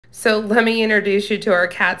So let me introduce you to our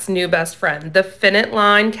cat's new best friend, the Fenit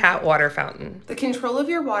line cat water fountain. The control of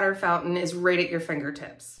your water fountain is right at your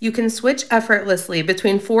fingertips. You can switch effortlessly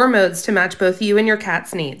between 4 modes to match both you and your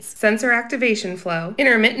cat's needs. Sensor activation flow,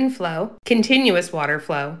 intermittent flow, continuous water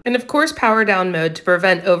flow, and of course power down mode to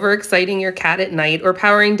prevent overexciting your cat at night or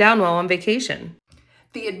powering down while on vacation.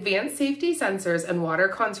 The advanced safety sensors and water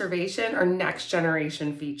conservation are next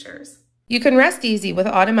generation features. You can rest easy with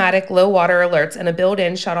automatic low water alerts and a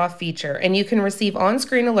built-in shut-off feature, and you can receive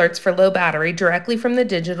on-screen alerts for low battery directly from the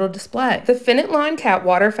digital display. The Fenit line cat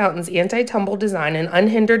water fountain's anti-tumble design and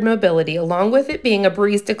unhindered mobility, along with it being a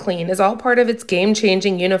breeze to clean, is all part of its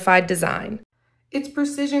game-changing unified design. It's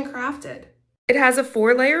precision crafted. It has a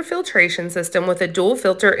 4-layer filtration system with a dual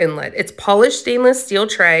filter inlet. Its polished stainless steel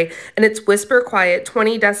tray and its whisper quiet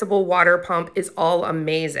 20 decibel water pump is all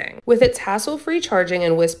amazing. With its hassle-free charging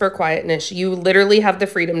and whisper quietness, you literally have the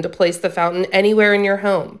freedom to place the fountain anywhere in your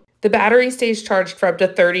home. The battery stays charged for up to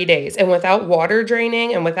 30 days, and without water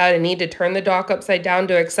draining and without a need to turn the dock upside down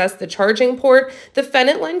to access the charging port, the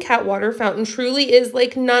Fenit line cat water fountain truly is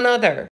like none other.